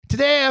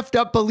Today I effed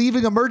up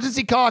believing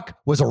emergency cock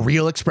was a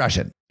real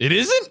expression. It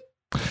isn't?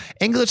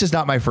 English is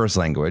not my first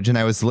language, and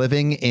I was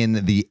living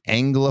in the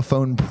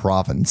Anglophone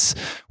province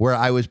where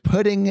I was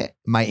putting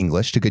my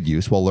English to good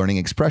use while learning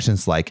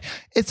expressions like,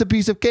 it's a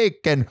piece of cake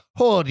and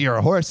hold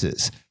your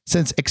horses,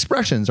 since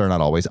expressions are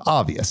not always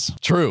obvious.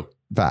 True.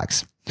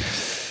 Facts.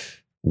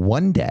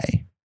 One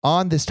day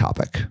on this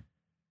topic,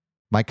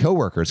 my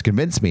coworkers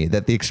convinced me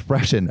that the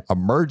expression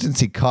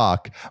emergency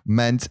cock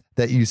meant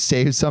that you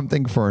save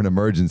something for an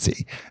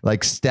emergency,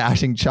 like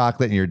stashing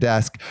chocolate in your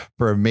desk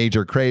for a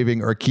major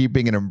craving or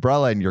keeping an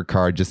umbrella in your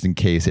car just in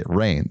case it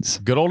rains.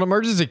 Good old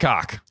emergency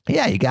cock.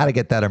 Yeah, you got to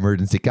get that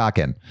emergency cock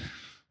in.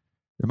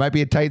 It might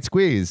be a tight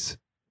squeeze,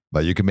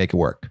 but you can make it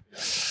work.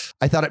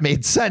 I thought it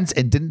made sense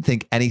and didn't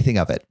think anything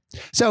of it.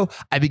 So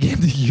I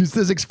began to use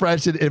this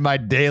expression in my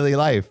daily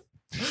life.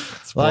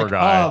 Poor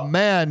guy. Oh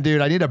man,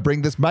 dude, I need to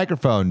bring this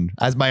microphone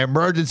as my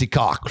emergency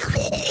cock.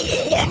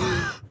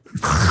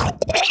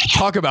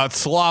 Talk about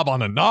slob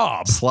on a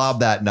knob.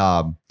 Slob that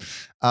knob.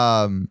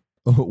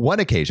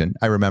 One occasion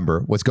I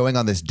remember was going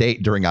on this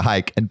date during a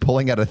hike and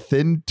pulling out a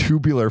thin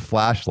tubular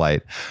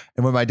flashlight.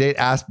 And when my date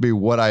asked me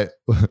what it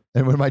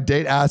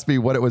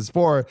was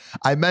for,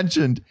 I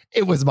mentioned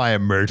it was my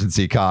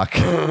emergency cock.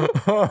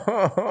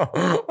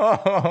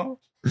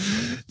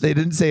 They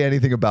didn't say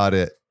anything about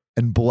it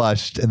and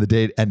blushed, and the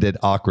date ended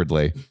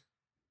awkwardly.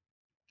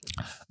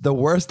 The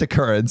worst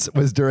occurrence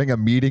was during a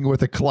meeting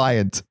with a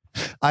client.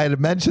 I had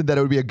mentioned that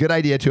it would be a good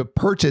idea to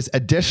purchase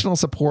additional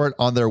support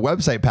on their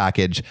website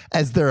package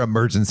as their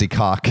emergency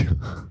cock.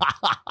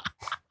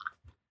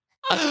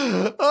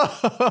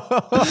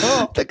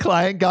 The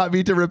client got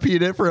me to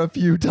repeat it for a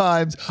few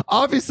times,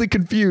 obviously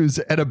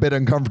confused and a bit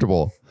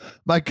uncomfortable.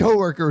 My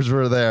coworkers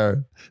were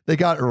there. They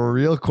got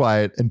real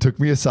quiet and took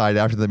me aside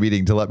after the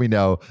meeting to let me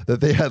know that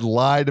they had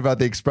lied about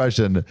the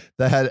expression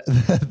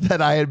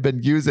that I had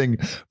been using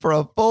for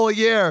a full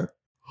year.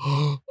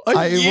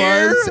 A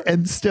year? Was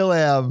and still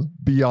am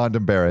beyond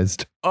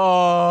embarrassed.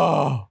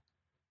 Oh,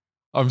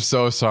 I'm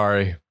so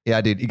sorry.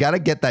 Yeah, dude, you got to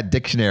get that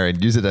dictionary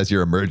and use it as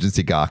your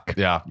emergency cock.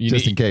 Yeah.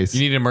 Just in case.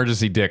 You need an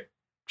emergency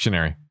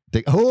dictionary.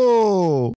 Oh.